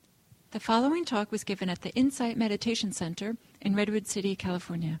The following talk was given at the Insight Meditation Center in Redwood City,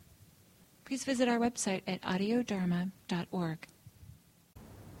 California. Please visit our website at audiodharma.org.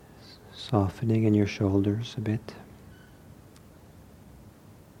 Softening in your shoulders a bit.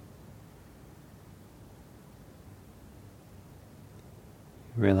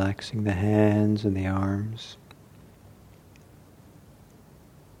 Relaxing the hands and the arms.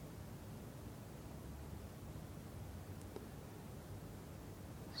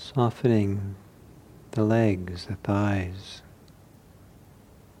 Softening the legs, the thighs.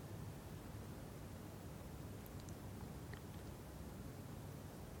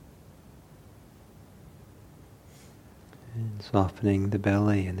 And softening the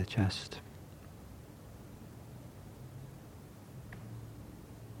belly and the chest.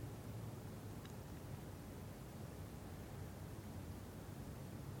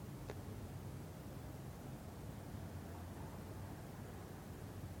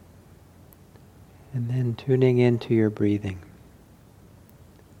 And then tuning into your breathing.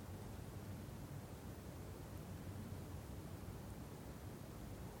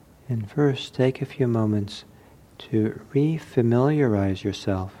 And first, take a few moments to re-familiarize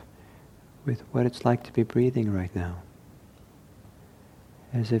yourself with what it's like to be breathing right now.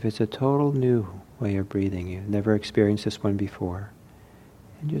 As if it's a total new way of breathing. You've never experienced this one before.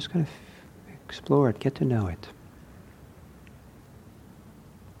 And just kind of explore it, get to know it.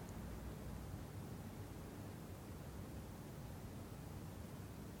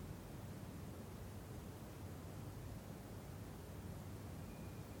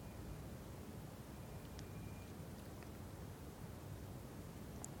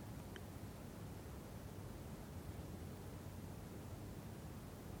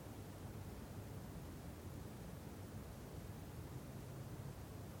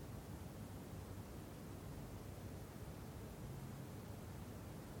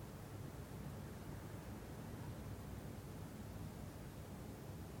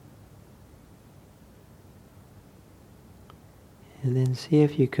 And then see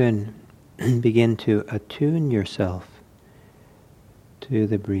if you can begin to attune yourself to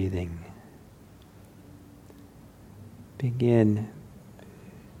the breathing. Begin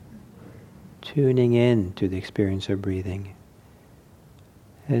tuning in to the experience of breathing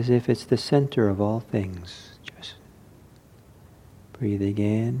as if it's the center of all things. Just breathing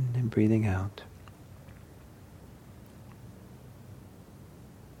in and breathing out.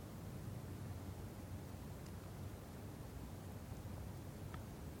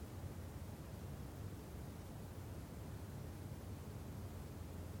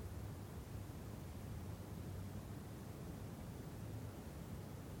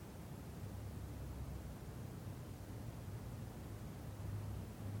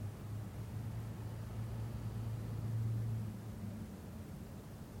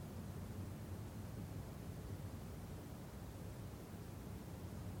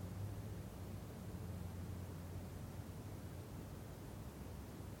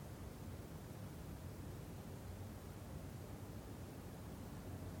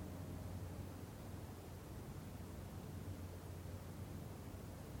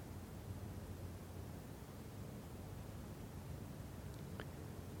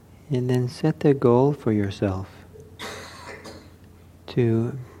 And then set the goal for yourself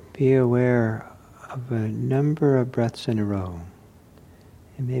to be aware of a number of breaths in a row.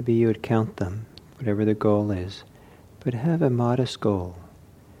 And maybe you would count them, whatever the goal is. But have a modest goal.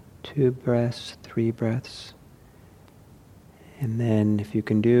 2 breaths, 3 breaths. And then if you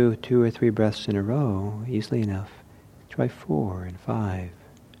can do 2 or 3 breaths in a row, easily enough, try 4 and 5.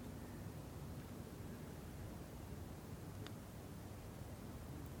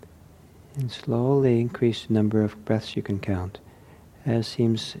 And slowly increase the number of breaths you can count, as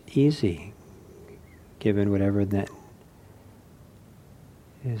seems easy, given whatever that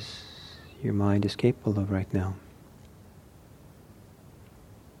is your mind is capable of right now.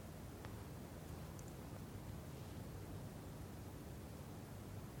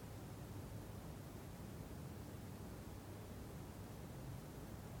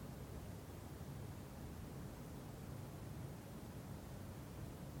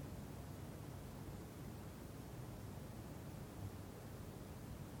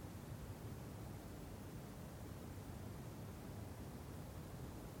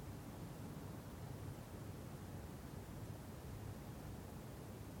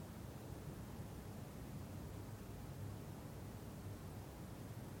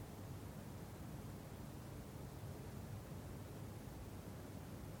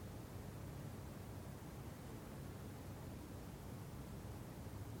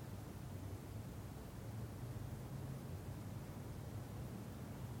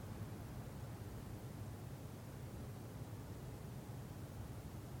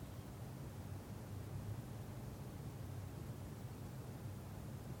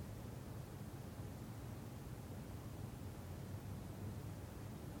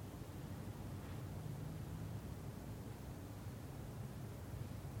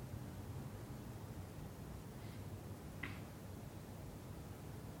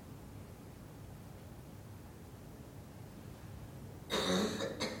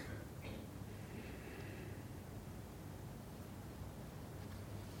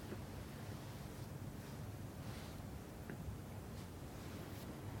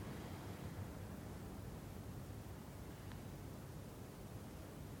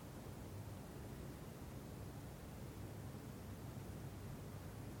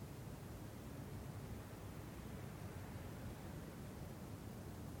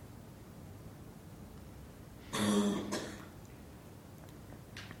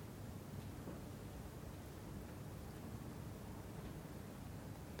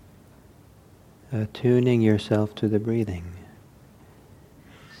 attuning yourself to the breathing,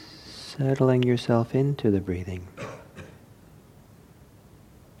 settling yourself into the breathing.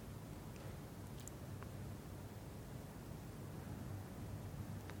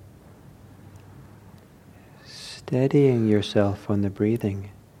 Steadying yourself on the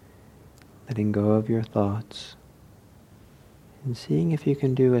breathing, letting go of your thoughts, and seeing if you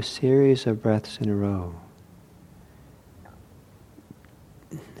can do a series of breaths in a row.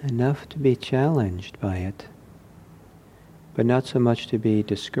 Enough to be challenged by it, but not so much to be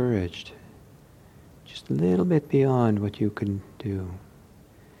discouraged. Just a little bit beyond what you can do.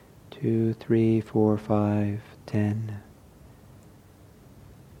 2, 3, 4, 5, 10.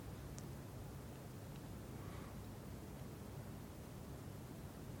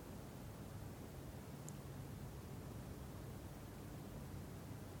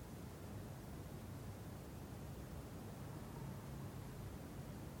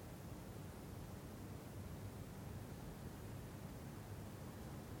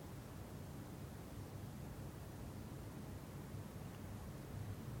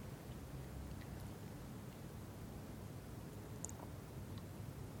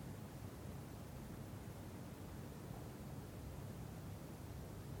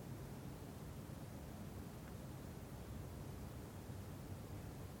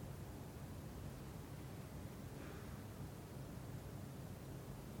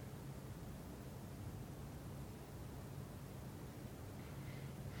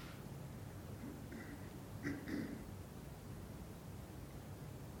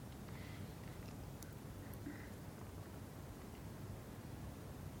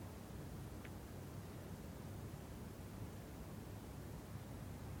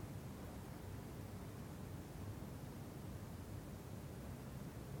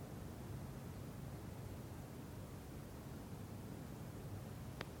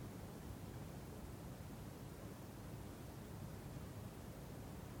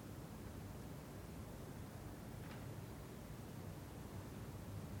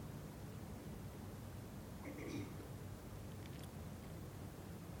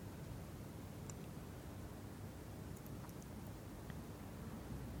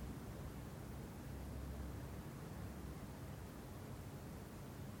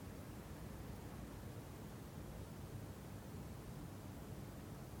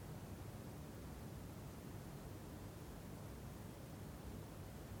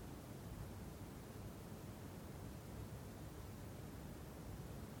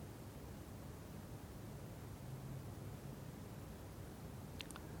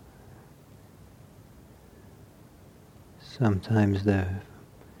 Sometimes the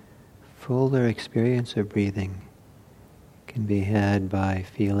fuller experience of breathing can be had by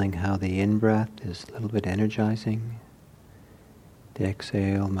feeling how the in-breath is a little bit energizing. The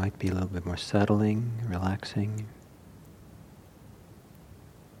exhale might be a little bit more settling, relaxing.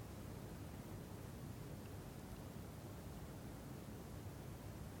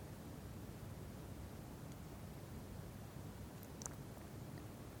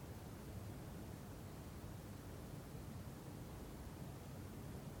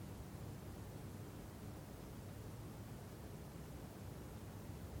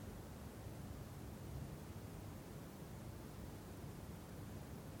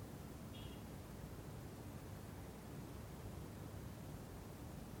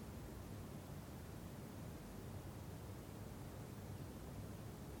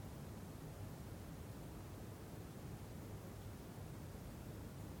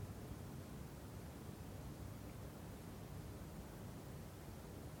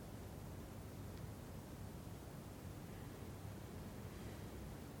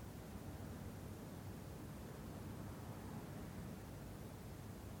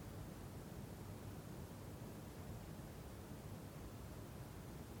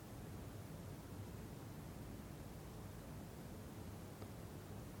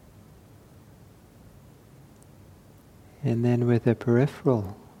 And then with a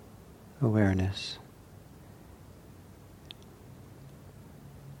peripheral awareness,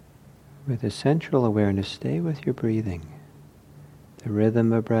 with a central awareness, stay with your breathing, the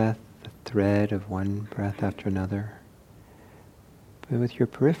rhythm of breath, the thread of one breath after another. But with your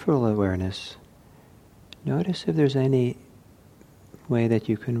peripheral awareness, notice if there's any way that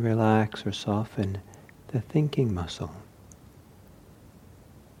you can relax or soften the thinking muscle.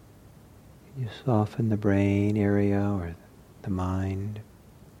 You soften the brain area or the mind.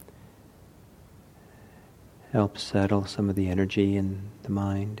 Help settle some of the energy in the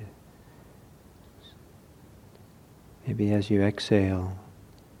mind. Maybe as you exhale,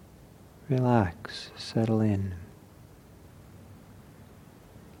 relax, settle in.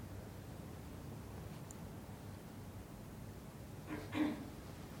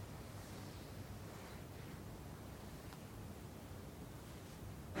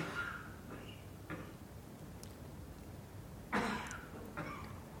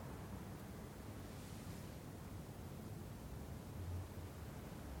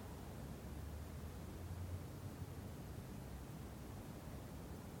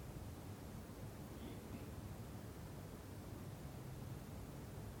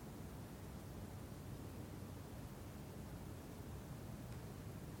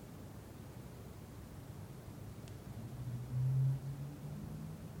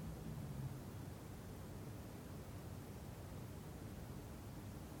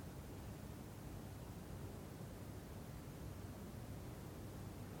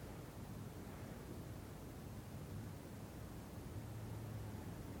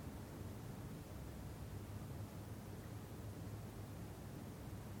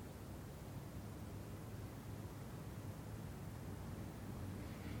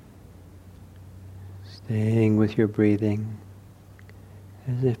 Staying with your breathing,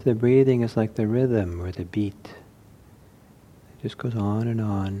 as if the breathing is like the rhythm or the beat. It just goes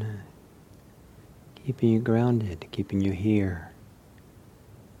on, keeping you grounded, keeping you here,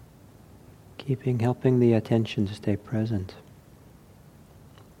 helping the attention to stay present.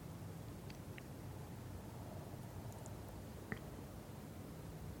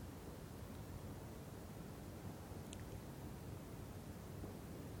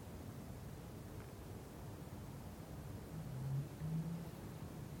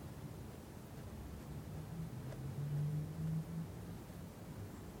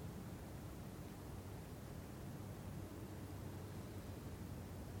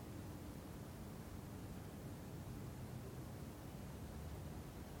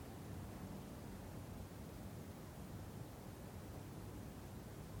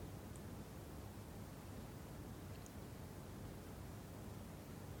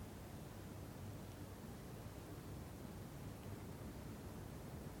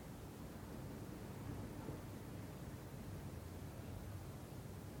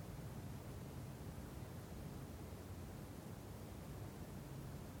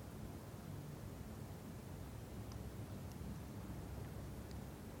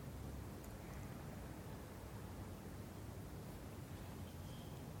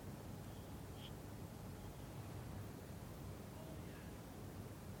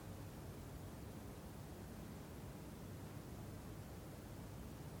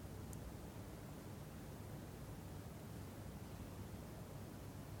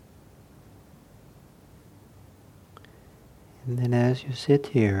 And then as you sit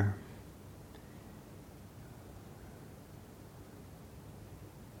here,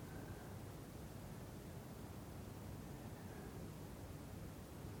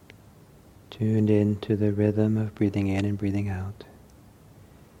 tuned into the rhythm of breathing in and breathing out,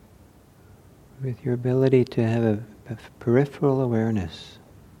 with your ability to have a peripheral awareness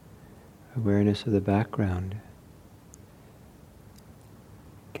of the background,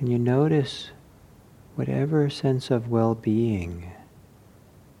 can you notice whatever sense of well-being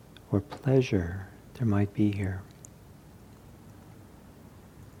or pleasure there might be here?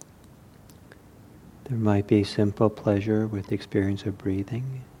 There might be simple pleasure with the experience of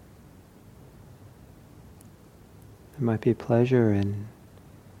breathing. There might be pleasure in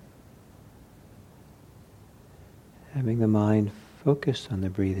having the mind focused on the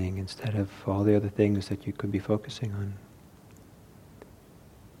breathing instead of all the other things that you could be focusing on.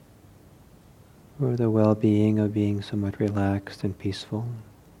 Or the well-being of being somewhat relaxed and peaceful.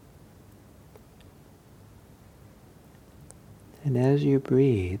 And as you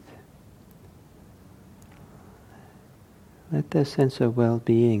breathe, let that sense of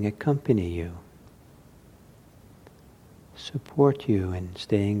well-being accompany you, support you in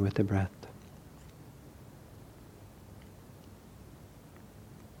staying with the breath.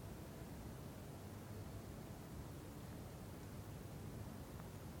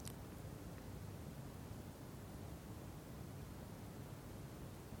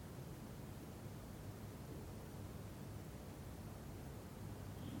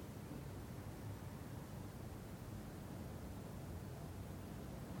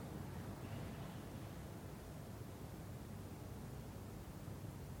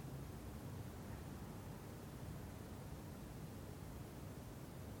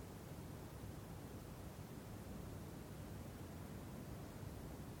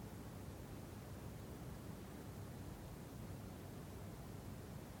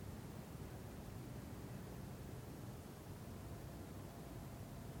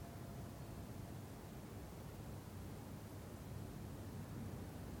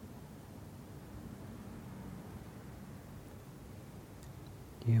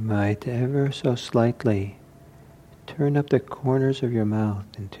 You might ever so slightly turn up the corners of your mouth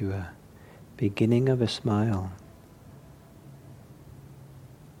into a beginning of a smile.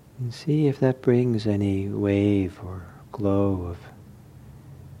 And see if that brings any wave or glow of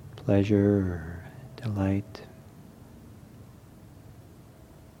pleasure or delight.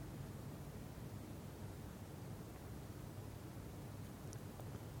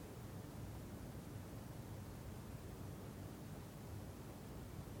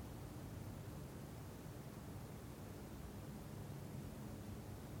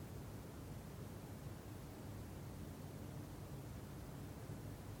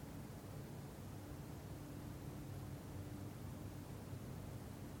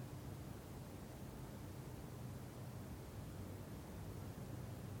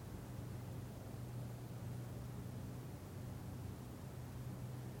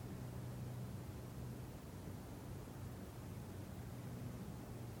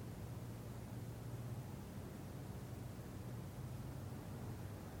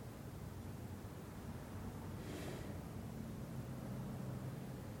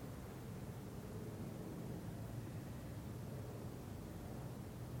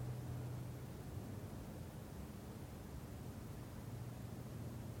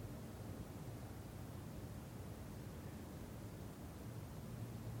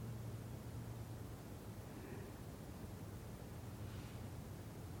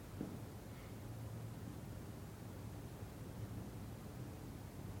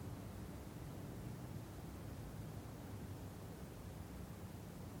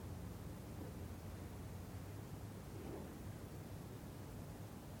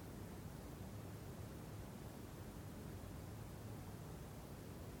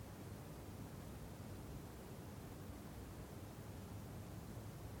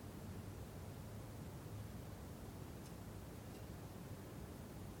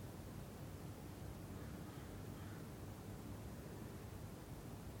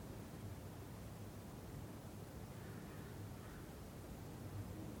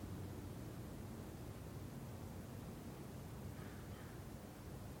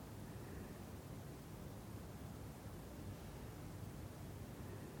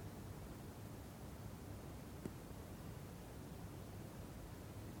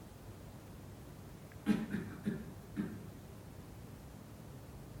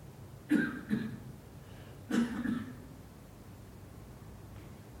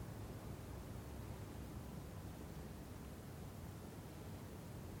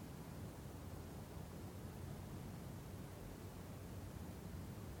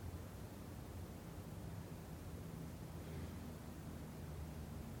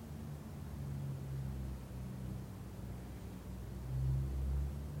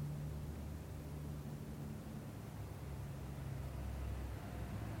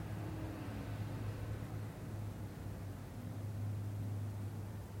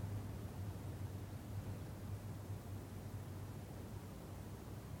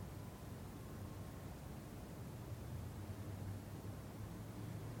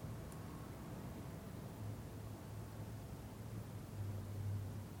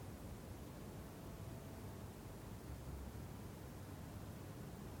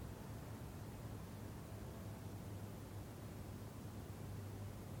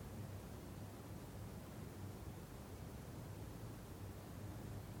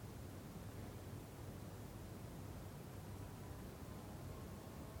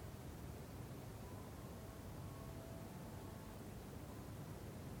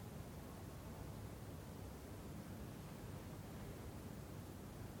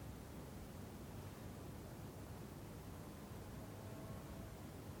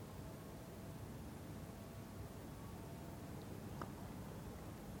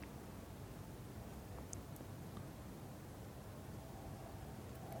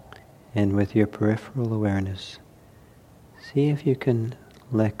 And with your peripheral awareness, see if you can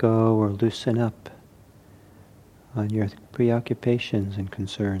let go or loosen up on your preoccupations and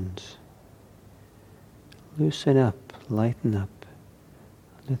concerns. Loosen up, lighten up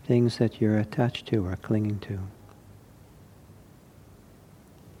the things that you're attached to or clinging to.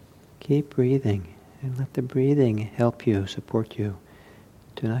 Keep breathing and let the breathing help you, support you.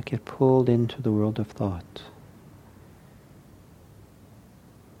 Do not get pulled into the world of thought.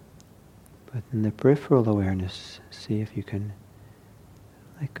 But in the peripheral awareness, see if you can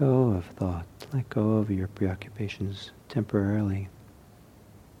let go of thought, let go of your preoccupations temporarily.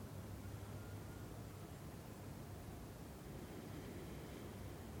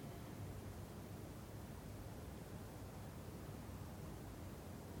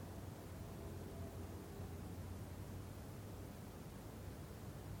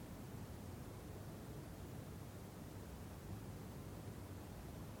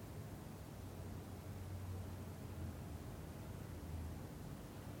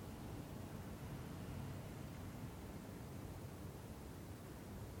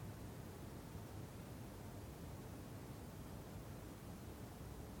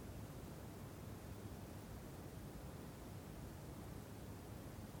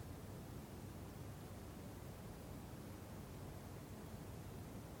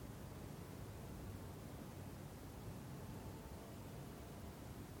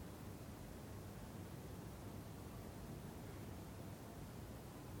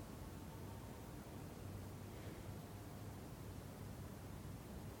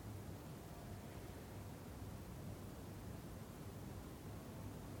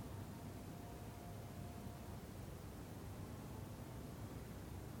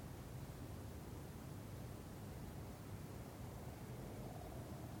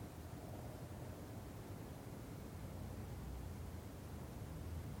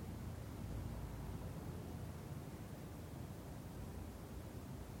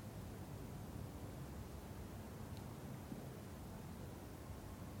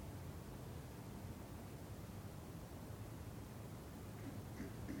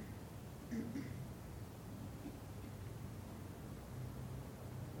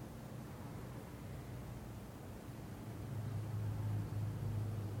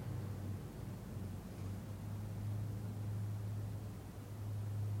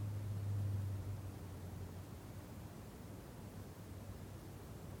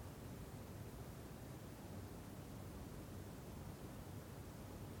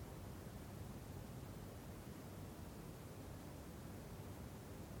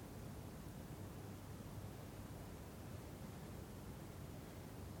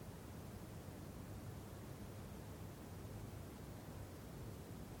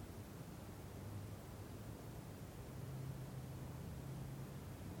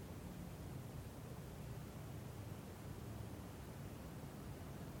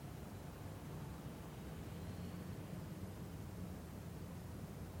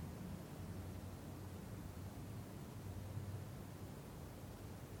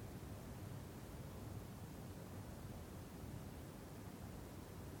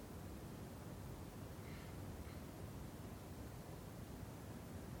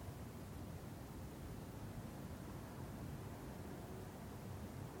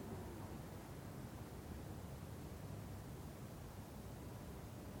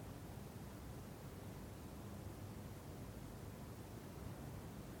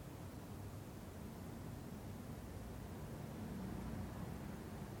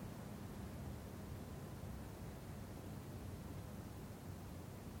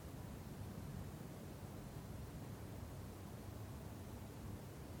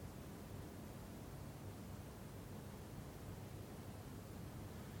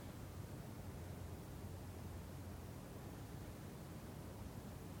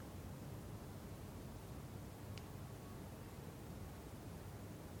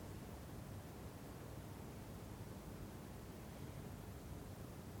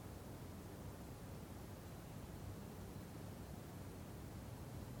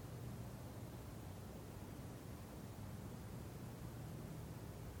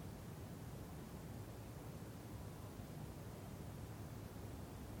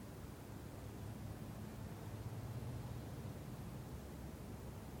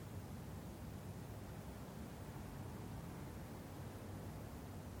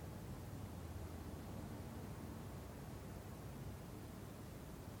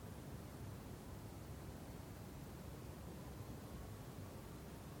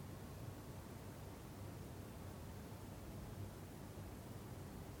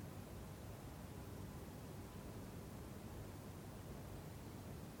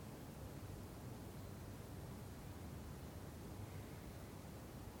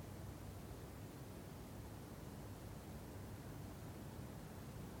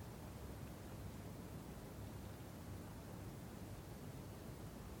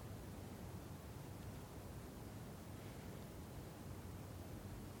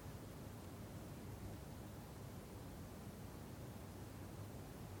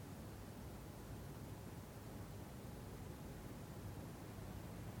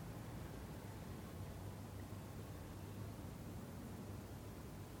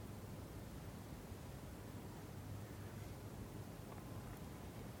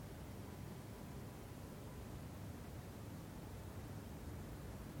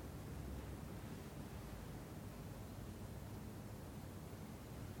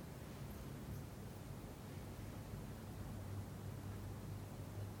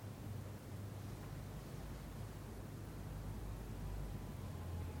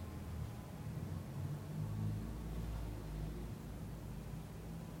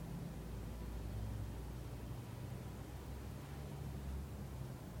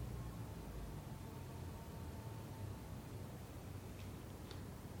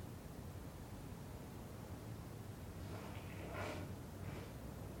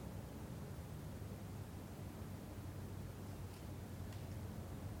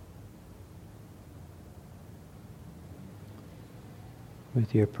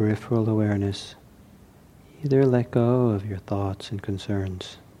 with your peripheral awareness, either let go of your thoughts and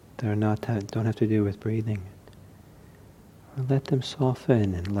concerns that don't have to do with breathing, or let them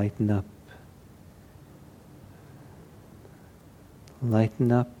soften and lighten up.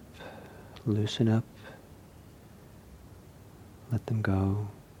 Lighten up, loosen up, let them go.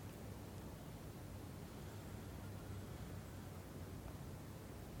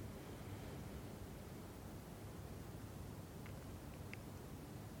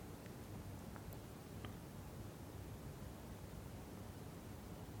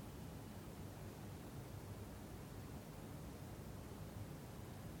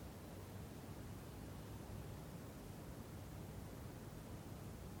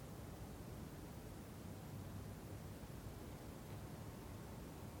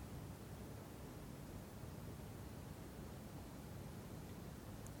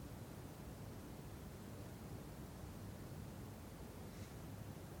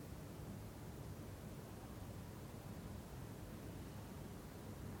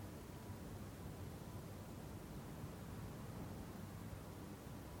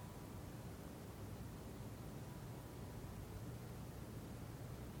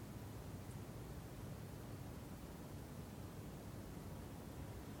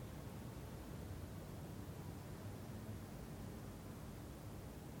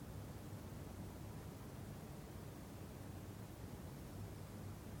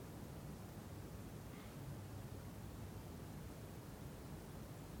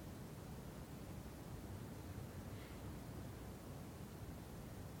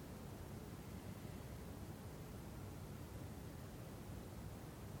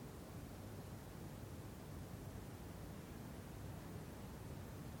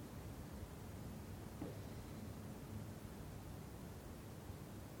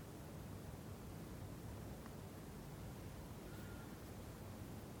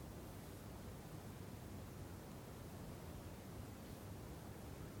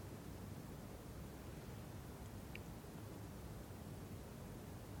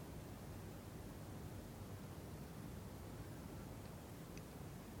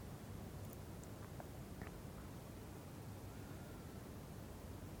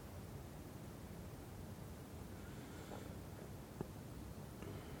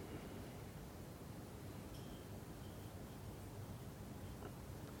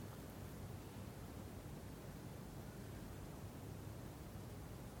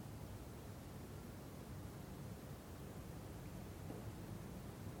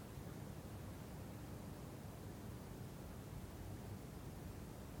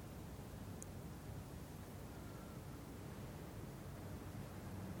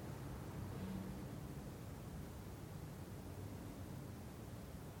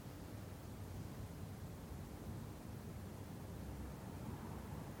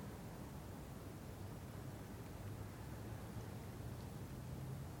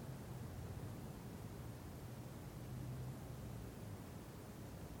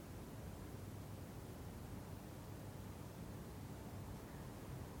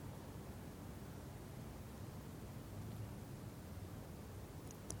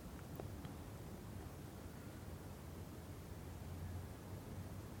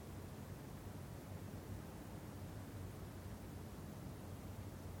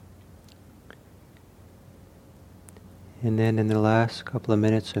 And then in the last couple of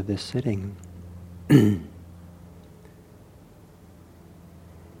minutes of this sitting, is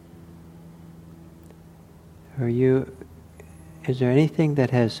there anything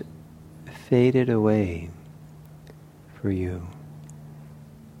that has faded away for you?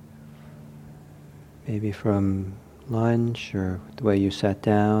 Maybe from lunch, or the way you sat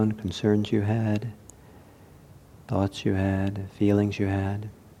down, concerns you had, thoughts you had, feelings you had.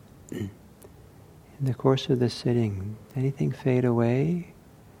 In the course of this sitting, anything fade away?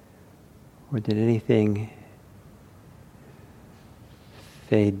 Or did anything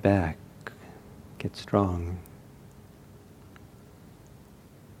fade back, get strong?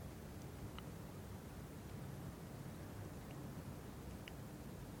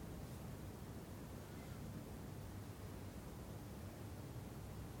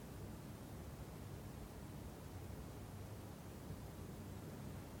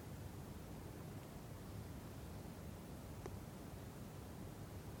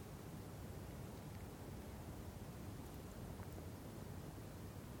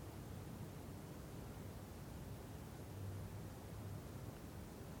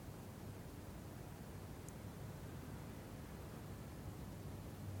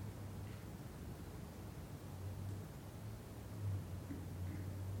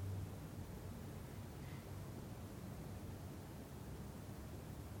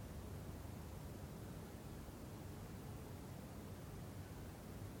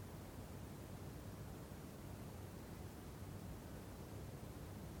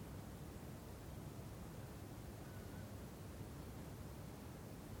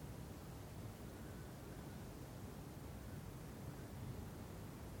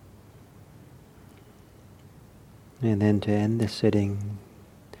 And then to end the sitting,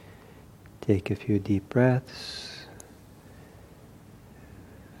 take a few deep breaths.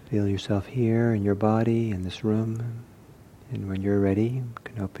 Feel yourself here in your body, in this room. And when you're ready, you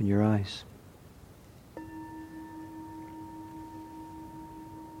can open your eyes.